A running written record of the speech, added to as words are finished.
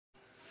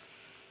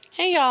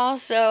Hey y'all,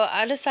 so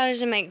I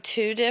decided to make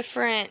two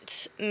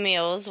different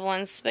meals.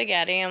 One's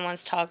spaghetti and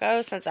one's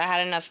taco since I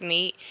had enough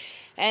meat.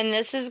 And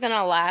this is going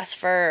to last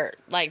for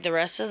like the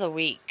rest of the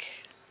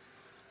week.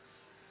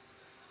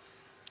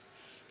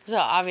 So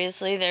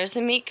obviously there's the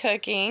meat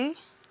cooking.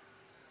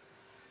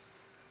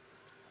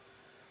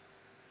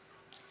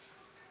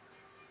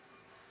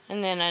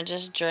 And then I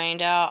just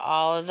drained out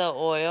all of the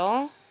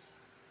oil.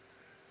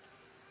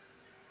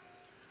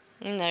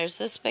 And there's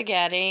the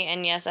spaghetti.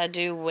 And yes, I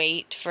do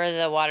wait for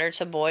the water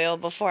to boil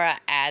before I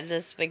add the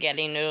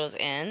spaghetti noodles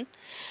in.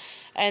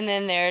 And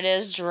then there it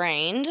is,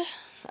 drained,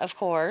 of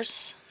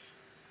course.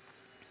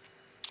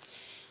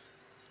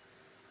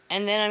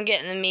 And then I'm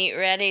getting the meat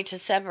ready to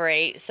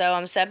separate. So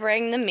I'm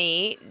separating the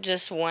meat,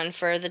 just one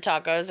for the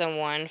tacos and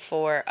one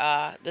for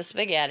the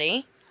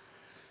spaghetti.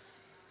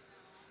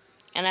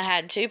 And I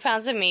had 2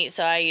 pounds of meat,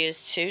 so I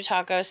used 2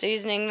 taco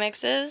seasoning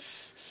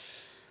mixes.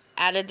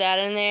 Added that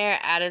in there,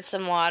 added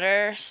some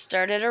water,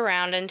 stirred it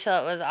around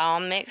until it was all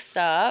mixed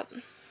up.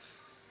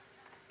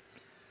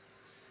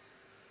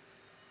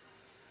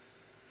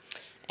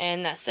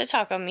 And that's the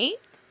taco meat.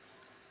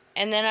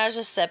 And then I was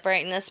just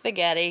separating the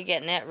spaghetti,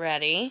 getting it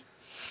ready.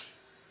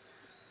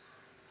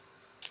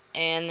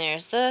 And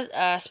there's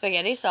the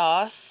spaghetti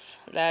sauce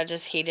that I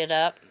just heated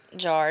up,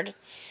 jarred.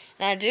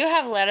 And I do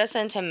have lettuce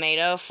and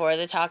tomato for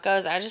the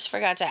tacos. I just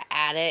forgot to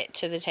add it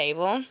to the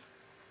table.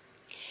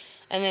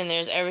 And then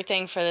there's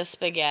everything for the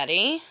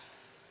spaghetti.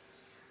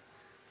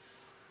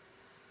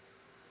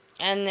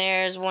 And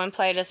there's one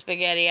plate of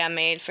spaghetti I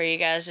made for you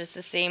guys just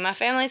to see. My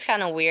family's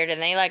kind of weird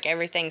and they like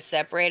everything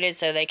separated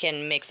so they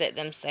can mix it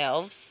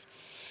themselves.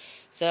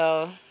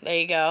 So, there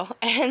you go.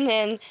 And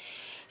then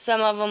some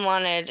of them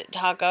wanted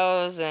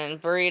tacos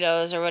and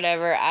burritos or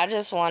whatever. I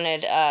just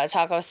wanted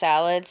taco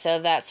salad, so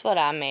that's what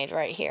I made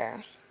right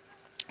here.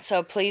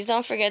 So please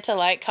don't forget to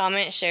like,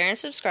 comment, share, and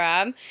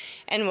subscribe.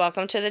 And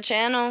welcome to the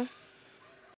channel.